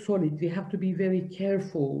 very solid. We have to be very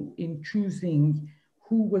careful in choosing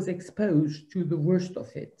who was exposed to the worst of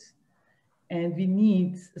it. And we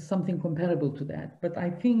need something comparable to that. But I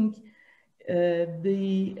think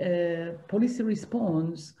the policy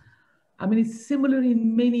response, I mean, it's similar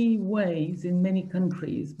in many ways in many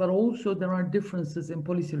countries, but also there are differences in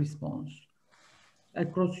policy response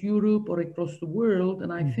across Europe or across the world.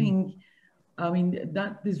 And I think, I mean,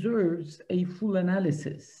 that deserves a full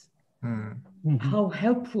analysis. How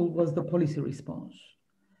helpful was the policy response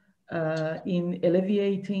in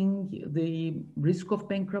alleviating the risk of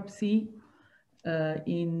bankruptcy,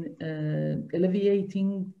 in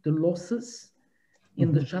alleviating the losses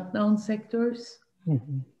in the shutdown sectors?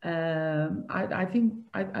 I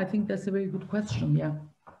think that's a very good question. Yeah.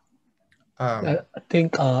 I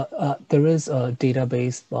think there is a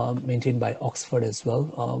database maintained by Oxford as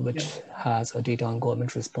well, which has a data on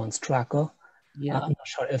government response tracker. Yeah. I'm not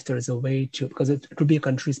sure if there is a way to, because it could be a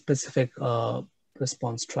country-specific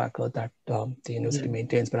response tracker that the university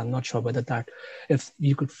maintains, but I'm not sure whether if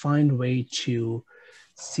you could find a way to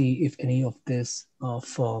see if any of these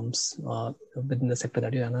firms within the sector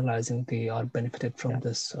that you're analyzing, they are benefited from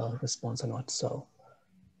this response or not. So,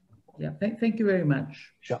 yeah, thank you very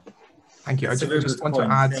much. Sure. Thank you. I just want to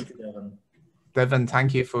add, thank you, Devon,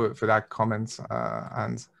 thank you for that comment.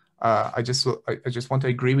 And I just want to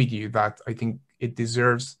agree with you that I think it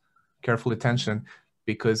deserves careful attention.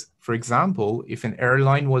 Because, for example, if an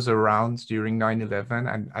airline was around during 9/11,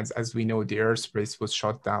 and as we know, the airspace was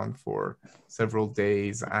shut down for several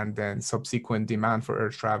days, and then subsequent demand for air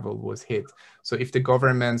travel was hit. So if the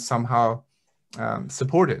government somehow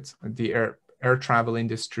supported the air travel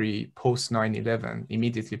industry post 9/11,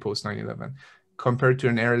 immediately post 9/11, compared to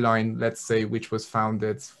an airline, let's say, which was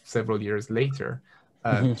founded several years later,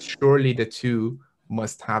 surely the two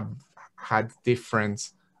must have had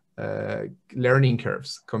different learning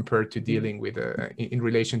curves compared to dealing with in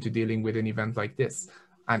relation to dealing with an event like this.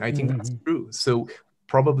 And I think that's true. So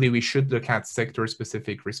probably we should look at sector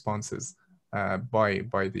specific responses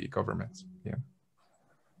by the government. Yeah.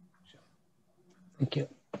 Thank you.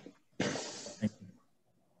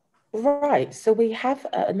 Right, so we have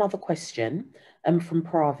another question from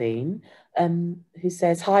Praveen, who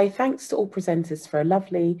says, hi, thanks to all presenters for a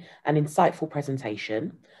lovely and insightful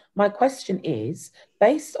presentation. My question is,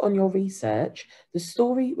 based on your research, the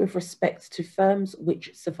story with respect to firms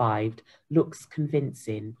which survived looks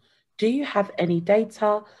convincing. Do you have any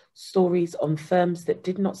data, stories on firms that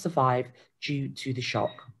did not survive due to the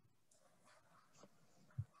shock?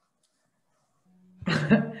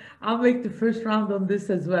 I'll make the first round on this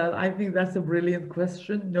as well. I think that's a brilliant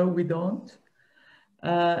question. No, we don't.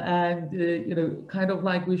 You know, kind of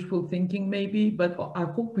like wishful thinking maybe, but I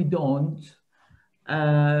hope we don't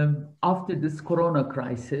after this Corona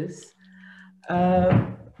crisis.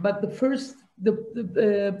 But the first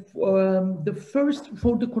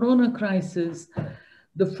for the Corona crisis,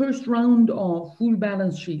 the first round of full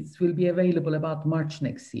balance sheets will be available about March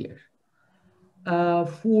next year.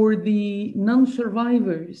 For the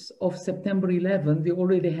non-survivors of September 11, we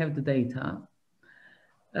already have the data.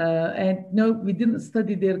 And no, we didn't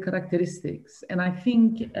study their characteristics. And I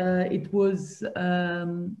think it was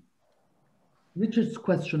Richard's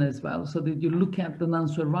question as well. So that you look at the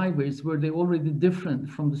non-survivors, were they already different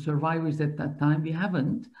from the survivors at that time? We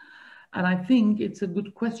haven't. And I think it's a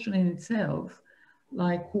good question in itself,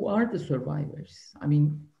 like, who are the survivors? I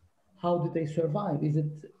mean, how do they survive?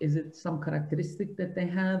 Is it some characteristic that they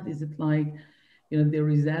have? Is it like, you know, they're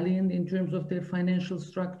resilient in terms of their financial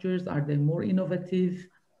structures? Are they more innovative?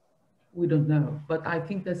 We don't know. But I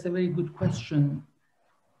think that's a very good question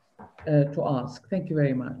to ask. Thank you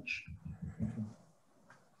very much.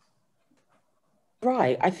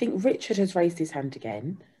 Right, I think Richard has raised his hand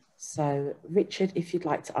again. So Richard, if you'd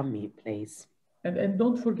like to unmute, please. And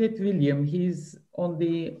don't forget William, he's on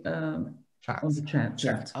the chat. On the chat.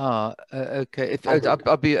 Yeah. Okay.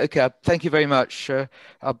 I'll be okay. Thank you very much.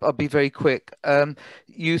 I'll be very quick.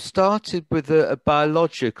 You started with a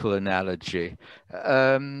biological analogy.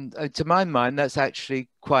 To my mind, that's actually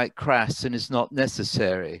quite crass and is not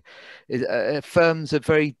necessary. Firms are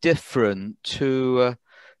very different to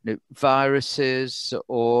you know, viruses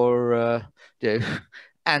or you know,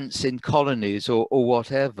 ants in colonies or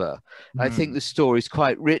whatever. I think the story is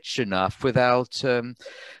quite rich enough without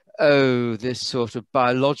this sort of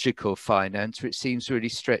biological finance, which seems really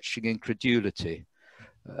stretching incredulity.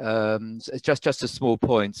 It's just a small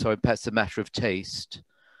point, so perhaps a matter of taste.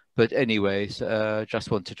 But anyways,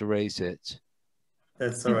 just wanted to raise it.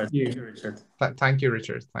 That's all right. Thank you, Richard. Thank you,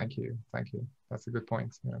 Richard. Thank you. Thank you. That's a good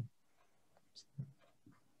point. Yeah.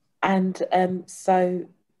 And so,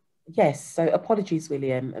 yes, so apologies,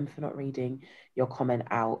 William, for not reading your comment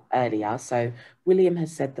out earlier. So William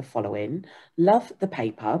has said the following: love the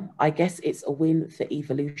paper. I guess it's a win for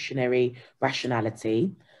evolutionary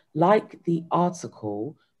rationality. Like the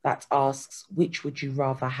article that asks, which would you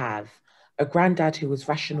rather have? A granddad who was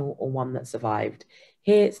rational or one that survived?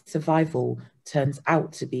 Here, survival turns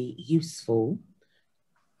out to be useful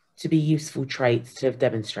traits to have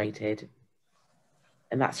demonstrated.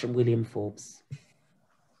 And that's from William Forbes.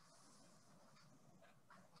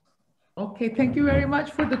 Okay, thank you very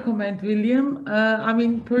much for the comment, William. I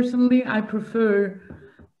mean, personally, I prefer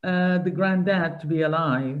the granddad to be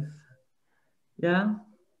alive. Yeah,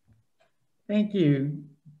 thank you.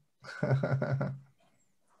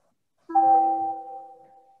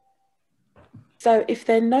 So if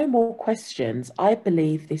there are no more questions, I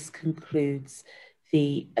believe this concludes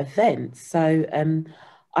the event. So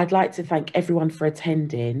I'd like to thank everyone for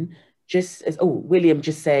attending. Just as, William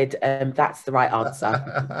just said, that's the right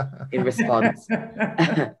answer in response.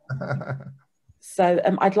 So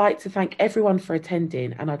I'd like to thank everyone for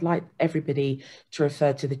attending, and I'd like everybody to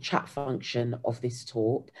refer to the chat function of this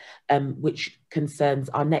talk, which concerns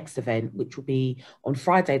our next event, which will be on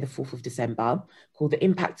Friday, the 4th of December, called The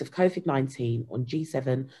Impact of COVID-19 on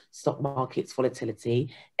G7 Stock Markets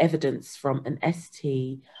Volatility, Evidence from an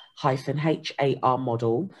ST HAR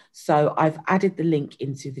model. So I've added the link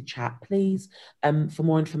into the chat. Please, for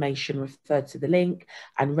more information, refer to the link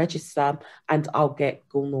and register. And I'll get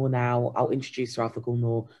Gulnur now. I'll introduce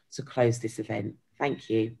Gulnur to close this event. Thank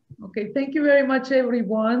you. Okay, thank you very much,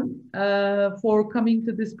 everyone, for coming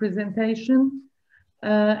to this presentation.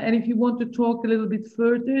 And if you want to talk a little bit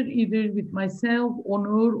further, either with myself,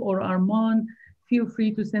 Onur, or Arman, feel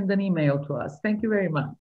free to send an email to us. Thank you very much.